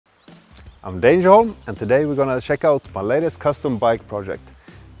I'm Dangerholm, and today we're gonna check out my latest custom bike project.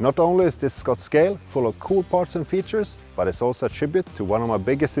 Not only is this Scott scale full of cool parts and features, but it's also a tribute to one of my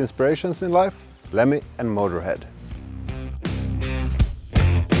biggest inspirations in life, Lemmy and Motorhead.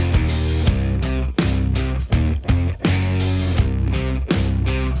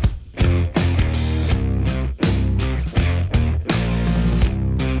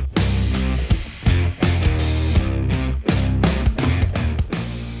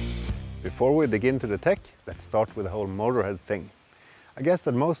 Before we dig into the tech, let's start with the whole Motorhead thing. I guess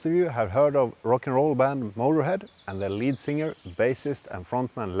that most of you have heard of rock and roll band Motorhead and their lead singer, bassist and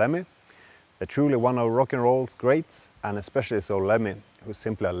frontman Lemmy. They're truly one of rock and roll's greats, and especially so Lemmy, who's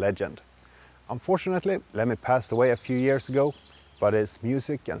simply a legend. Unfortunately, Lemmy passed away a few years ago, but his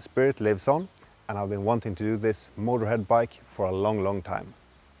music and spirit lives on, and I've been wanting to do this Motorhead bike for a long time.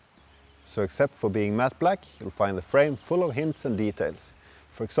 So except for being matte black, you'll find the frame full of hints and details.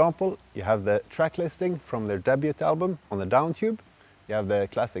 For example, you have the track listing from their debut album on the down tube, you have the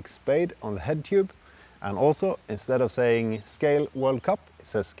classic spade on the head tube, and also instead of saying Scale World Cup, it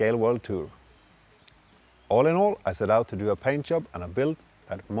says Scale World Tour. All in all, I set out to do a paint job and a build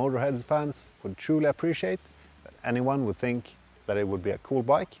that Motorhead fans would truly appreciate, that anyone would think that it would be a cool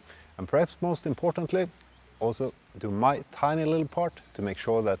bike, and perhaps most importantly, also do my tiny little part to make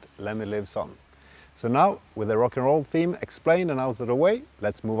sure that Lemmy lives on. So now, with the rock and roll theme explained and out of the way,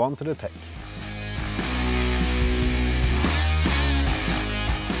 let's move on to the tech.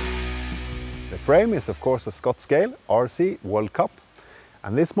 The frame is of course a Scott scale RC World Cup,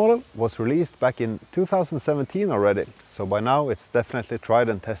 and this model was released back in 2017 already, so by now it's definitely tried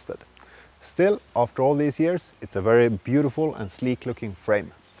and tested. Still, after all these years, it's a very beautiful and sleek looking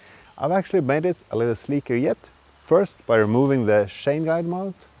frame. I've actually made it a little sleeker yet, first by removing the chain guide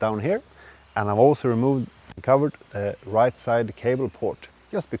mount down here, and I've also removed and covered the right side cable port,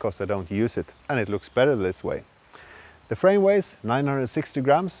 just because I don't use it and it looks better this way. The frame weighs 960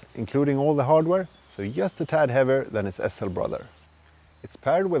 grams, including all the hardware, so just a tad heavier than its SL brother. It's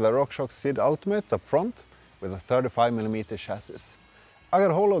paired with a RockShox SID Ultimate up front with a 35mm chassis. I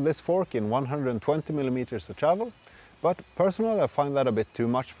got hold of this fork in 120mm of travel, but personally I find that a bit too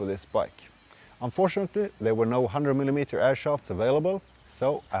much for this bike. Unfortunately, there were no 100mm air shafts available,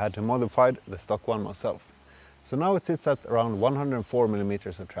 so I had to modify the stock one myself. So now it sits at around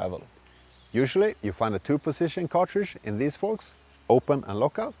 104mm of travel. Usually you find a 2-position cartridge in these forks, open and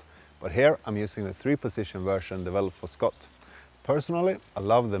lockout, but here I'm using the 3-position version developed for Scott. Personally, I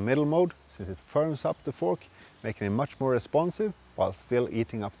love the middle mode since it firms up the fork, making it much more responsive while still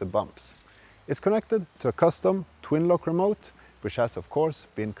eating up the bumps. It's connected to a custom twin lock remote, which has of course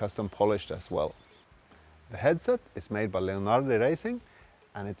been custom polished as well. The headset is made by Leonardo Racing,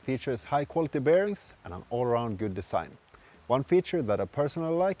 and it features high quality bearings and an all-around good design. One feature that I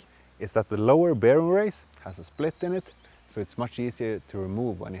personally like is that the lower bearing race has a split in it, so it's much easier to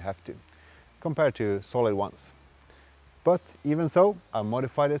remove when you have to, compared to solid ones. But even so, I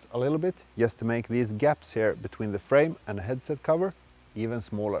modified it a little bit just to make these gaps here between the frame and the headset cover even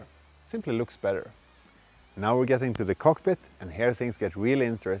smaller. Simply looks better. Now we're getting to the cockpit, and here things get really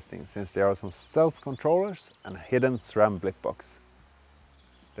interesting since there are some stealth controllers and a hidden Sram BlipBox.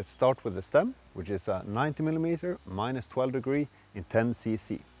 Let's start with the stem, which is a 90mm -12 degree in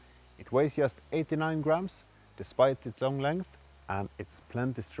 10cc. It weighs just 89 grams despite its long length, and it's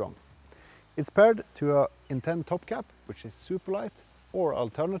plenty strong. It's paired to a Intent top cap, which is super light, or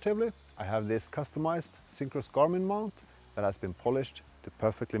alternatively I have this customized Synchros Garmin mount that has been polished to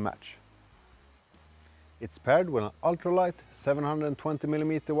perfectly match. It's paired with an ultralight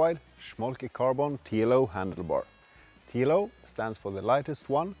 720mm wide Schmolke carbon TLO handlebar. TLO stands for the lightest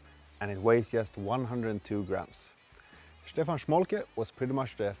one, and it weighs just 102 grams. Stefan Schmolke was pretty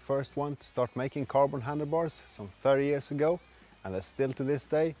much the first one to start making carbon handlebars some 30 years ago, and they're still to this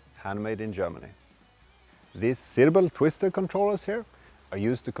day handmade in Germany. These Zirbel twister controllers here are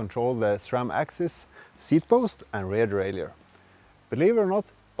used to control the Sram AXS seat post and rear derailleur. Believe it or not,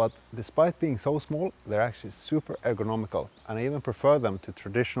 but despite being so small, they're actually super ergonomical, and I even prefer them to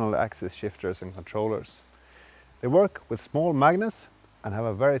traditional axis shifters and controllers. They work with small magnets and have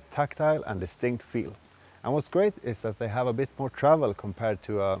a very tactile and distinct feel. And what's great is that they have a bit more travel compared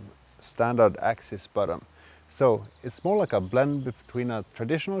to a standard axis button. So it's more like a blend between a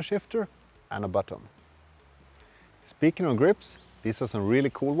traditional shifter and a button. Speaking of grips, these are some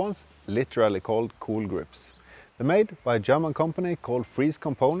really cool ones, literally called cool grips. They're made by a German company called Freeze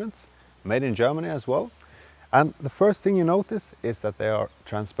Components, made in Germany as well. And the first thing you notice is that they are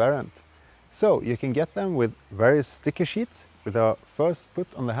transparent. So you can get them with various sticker sheets with a first put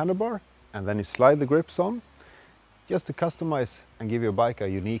on the handlebar, and then you slide the grips on just to customize and give your bike a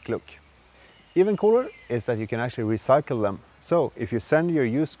unique look. Even cooler is that you can actually recycle them. So if you send your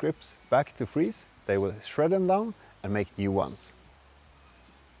used grips back to Freeze, they will shred them down and make new ones.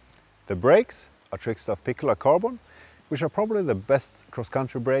 The brakes are tricked off Picola carbon, which are probably the best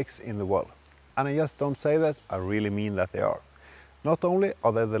cross-country brakes in the world. And I just don't say that, I really mean that they are. Not only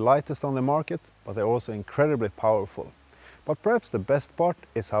are they the lightest on the market, but they're also incredibly powerful. But perhaps the best part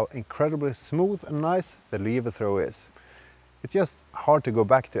is how incredibly smooth and nice the lever throw is. It's just hard to go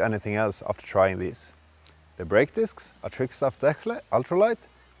back to anything else after trying these. The brake discs are trickstuff Dechle ultralight,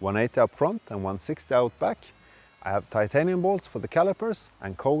 180 up front and 160 out back. I have titanium bolts for the calipers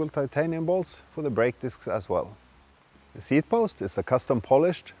and Kogel titanium bolts for the brake discs as well. The seat post is a custom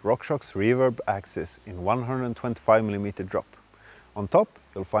polished RockShox Sram AXS in 125mm drop. On top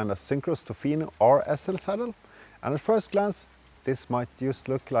you'll find a Synchros Tofino RSL saddle, and at first glance this might just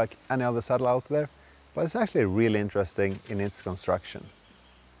look like any other saddle out there, but it's actually really interesting in its construction.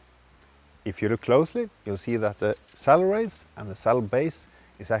 If you look closely, you'll see that the saddle rails and the saddle base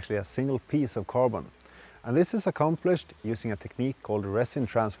is actually a single piece of carbon. And this is accomplished using a technique called resin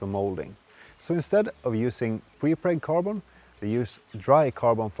transfer molding. So instead of using pre-preg carbon, they use dry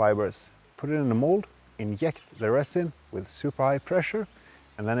carbon fibers, put it in a mold, inject the resin with super high pressure,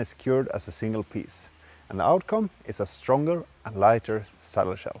 and then it's cured as a single piece. And the outcome is a stronger and lighter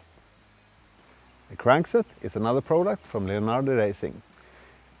saddle shell. The crankset is another product from Leonardo Racing.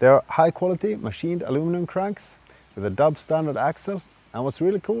 They are high quality machined aluminum cranks with a dub standard axle, and what's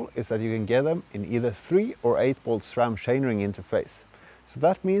really cool is that you can get them in either 3 or 8 bolt SRAM chainring interface. So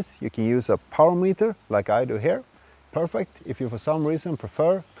that means you can use a power meter like I do here, perfect if you for some reason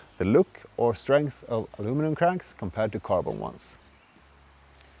prefer the look or strength of aluminum cranks compared to carbon ones.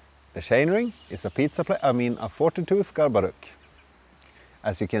 The chainring is a 40-tooth Garbaruk.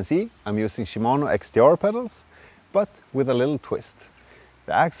 As you can see, I'm using Shimano XTR pedals, but with a little twist.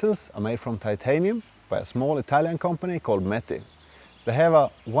 The axles are made from titanium by a small Italian company called Metti. They have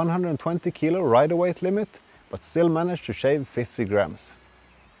a 120 kilo rider weight limit, but still manage to shave 50 grams.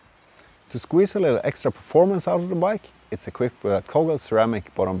 To squeeze a little extra performance out of the bike, it's equipped with a Kogel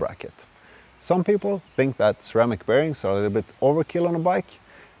ceramic bottom bracket. Some people think that ceramic bearings are a little bit overkill on a bike,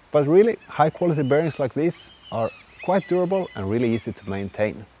 but really high quality bearings like these are quite durable and really easy to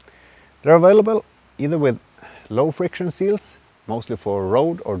maintain. They're available either with low friction seals, mostly for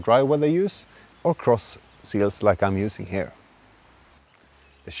road or dry weather use, or cross seals like I'm using here.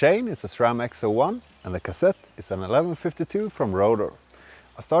 The chain is a Sram X01 and the cassette is an 1152 from Rotor.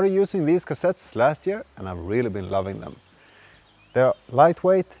 I started using these cassettes last year and I've really been loving them. They're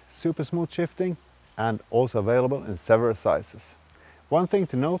lightweight, super smooth shifting, and also available in several sizes. One thing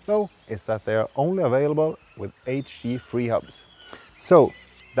to note though is that they are only available with HG free hubs. So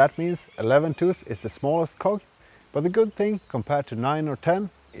that means 11 tooth is the smallest cog, but the good thing compared to 9 or 10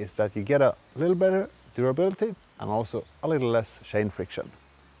 is that you get a little better durability and also a little less chain friction.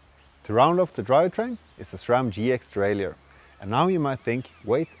 To round off the drivetrain is the Sram GX derailleur. And now you might think,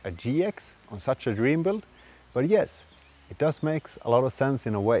 wait, a GX on such a dream build? But yes, it does make a lot of sense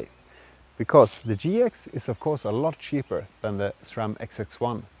in a way. Because the GX is of course a lot cheaper than the Sram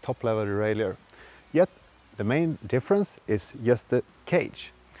XX1 top level derailleur. Yet the main difference is just the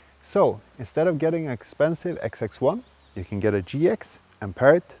cage. So instead of getting an expensive XX1, you can get a GX and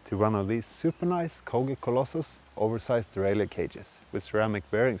pair it to one of these super nice Kogel Colossus oversized derailleur cages with ceramic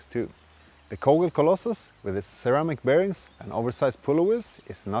bearings too. The Kogel Colossus with its ceramic bearings and oversized pulley wheels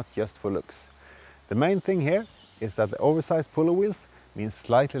is not just for looks. The main thing here is that the oversized pulley wheels means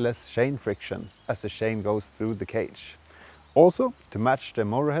slightly less chain friction as the chain goes through the cage. Also, to match the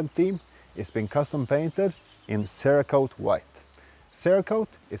Motorhead theme, it's been custom painted in Cerakote white. Cerakote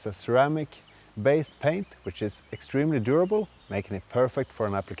is a ceramic based paint which is extremely durable, making it perfect for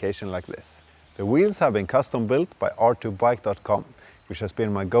an application like this. The wheels have been custom built by r2bike.com, which has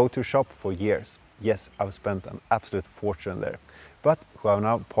been my go-to shop for years. Yes, I've spent an absolute fortune there, but who I've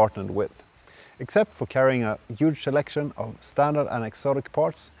now partnered with. Except for carrying a huge selection of standard and exotic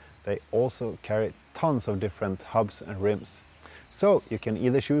parts, they also carry tons of different hubs and rims. So you can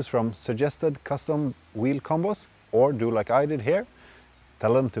either choose from suggested custom wheel combos or do like I did here,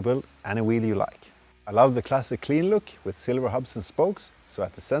 tell them to build any wheel you like. I love the classic clean look with silver hubs and spokes, so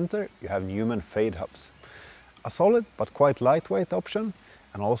at the center you have Newman fade hubs. A solid but quite lightweight option,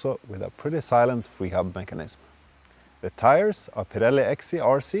 and also with a pretty silent free hub mechanism. The tires are Pirelli XC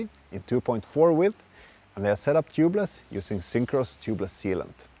RC in 2.4 width, and they are set up tubeless using Synchros tubeless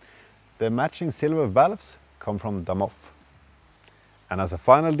sealant. The matching silver valves come from Damov. And as a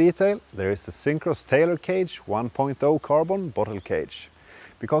final detail, there is the Synchros Tailor Cage 1.0 carbon bottle cage.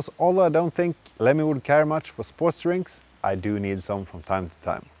 Because although I don't think Lemmy would care much for sports drinks, I do need some from time to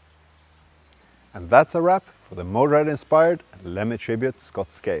time. And that's a wrap for the Motorhead inspired Lemmy Tribute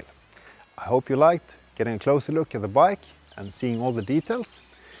Scott scale. I hope you liked getting a closer look at the bike and seeing all the details.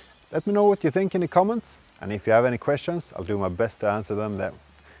 Let me know what you think in the comments, and if you have any questions, I'll do my best to answer them there.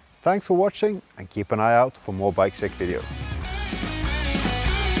 Thanks for watching, and keep an eye out for more bike check videos.